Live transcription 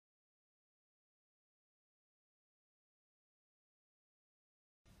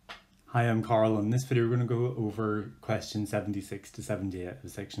Hi, I'm Carl. In this video we're going to go over question 76 to 78 of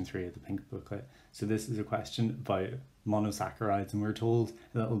section 3 of the pink booklet. So this is a question about monosaccharides, and we're told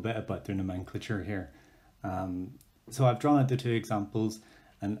a little bit about their nomenclature here. So I've drawn out the two examples,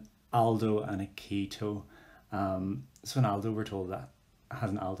 an aldo and a keto. So an aldo, we're told that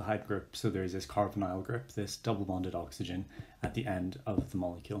has an aldehyde group, so there's this carbonyl group, this double bonded oxygen at the end of the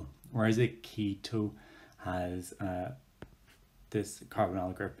molecule, whereas a keto has this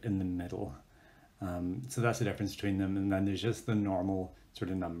carbonyl group in the middle. So that's the difference between them. And then there's just the normal sort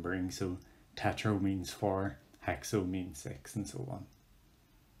of numbering. So tetro means 4, hexo means 6, and so on.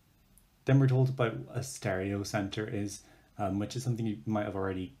 Then we're told about a stereocenter is, which is something you might have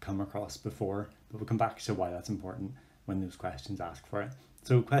already come across before, but we'll come back to why that's important when those questions ask for it.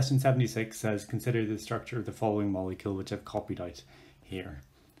 So question 76 says, consider the structure of the following molecule, which I've copied out here.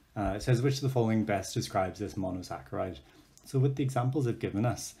 It says, which of the following best describes this monosaccharide? So with the examples they've given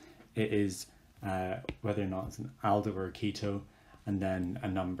us, it is whether or not it's an aldo or a keto, and then a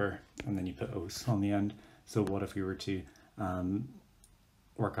number, and then you put os on the end. So what if we were to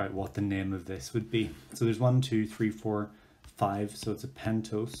work out what the name of this would be? So there's 1, 2, 3, 4, 5, so it's a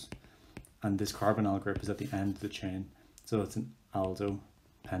pentose, and this carbonyl group is at the end of the chain, so it's an aldo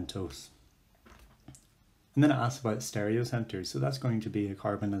pentose. And then it asks about stereocenters, so that's going to be a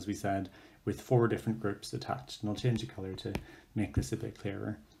carbon, as we said, with 4 different groups attached, and I'll change the colour to make this a bit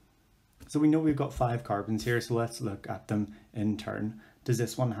clearer. So we know we've got 5 carbons here, so let's look at them in turn. Does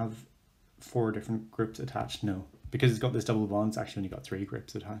this one have 4 different groups attached? No, because it's got this double bond, it's actually only got 3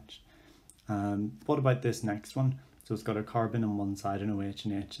 groups attached. What about this next one? So it's got a carbon on one side, an OH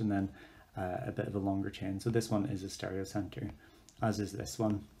and H, and then a bit of a longer chain. So this one is a stereocenter, as is this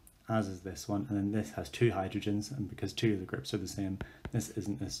one, as is this one, and then this has 2 hydrogens, and because 2 of the groups are the same, this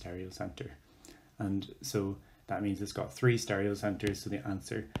isn't a stereocenter. And so that means it's got 3 stereocenters, so the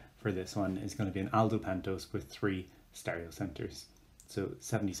answer for this one is going to be an aldopentose with 3 stereocenters. So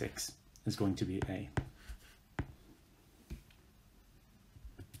 76 is going to be A.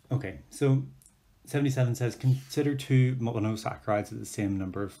 Okay, so 77 says, consider 2 monosaccharides with the same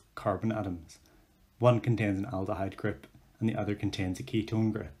number of carbon atoms. One contains an aldehyde group and the other contains a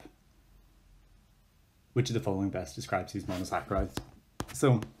ketone group. Which of the following best describes these monosaccharides?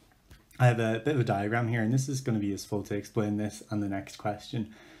 So I have a bit of a diagram here, and this is going to be useful to explain this and the next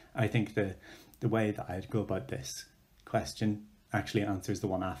question. I think the way that I'd go about this question actually answers the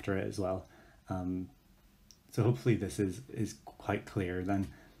one after it as well. So hopefully this is quite clear then.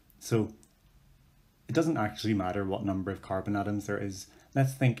 So it doesn't actually matter what number of carbon atoms there is.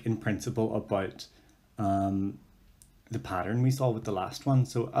 Let's think in principle about the pattern we saw with the last one.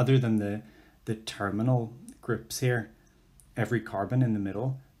 So other than the terminal groups here, every carbon in the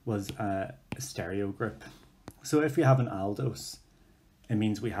middle was a stereo group. So if we have an aldose, it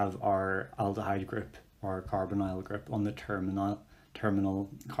means we have our aldehyde group or carbonyl group on the terminal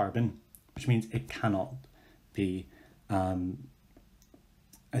carbon, which means it cannot be a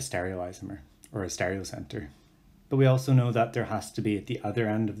stereoisomer or a stereocenter. But we also know that there has to be at the other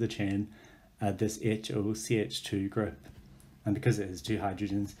end of the chain this HOCH2 group, and because it has 2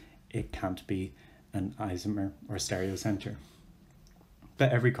 hydrogens, it can't be an isomer or stereocenter.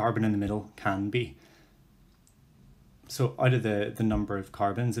 But every carbon in the middle can be. So out of the number of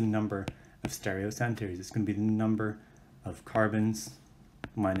carbons and number of stereocenters, it's going to be the number of carbons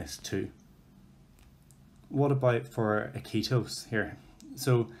minus 2. What about for a ketose here?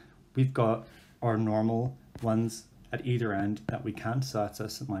 So we've got our normal ones at either end that we can't, so that's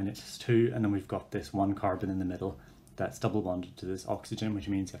us minus 2, and then we've got this 1 carbon in the middle that's double bonded to this oxygen, which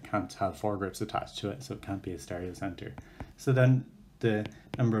means it can't have 4 groups attached to it, so it can't be a stereocenter. So then the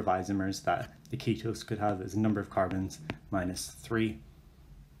number of isomers that the ketose could have is a number of carbons minus 3.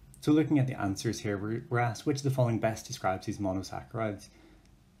 So looking at the answers here, we're asked which of the following best describes these monosaccharides.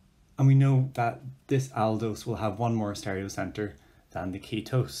 And we know that this aldose will have 1 more stereocenter than the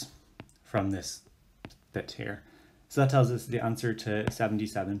ketose from this bit here. So that tells us the answer to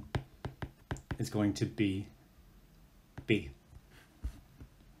 77 is going to be B.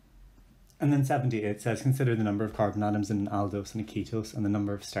 And then 78 says, consider the number of carbon atoms in an aldose and a ketose and the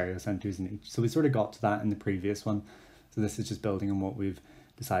number of stereocenters in each. So we sort of got to that in the previous one. So this is just building on what we've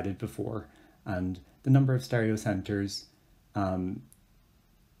decided before. And the number of stereocenters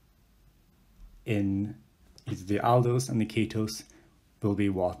in either the aldose and the ketose will be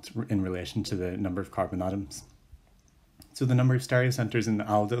what in relation to the number of carbon atoms. So the number of stereocenters in the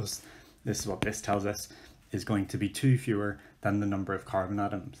aldose, this is what this tells us, is going to be 2 fewer than the number of carbon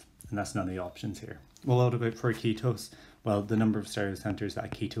atoms. And that's none of the options here. Well, what about for a ketose? Well, the number of stereocenters that a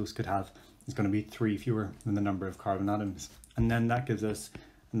ketose could have is going to be 3 fewer than the number of carbon atoms. And then that gives us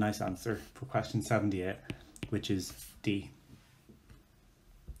a nice answer for question 78, which is D.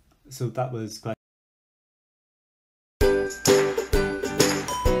 So that was question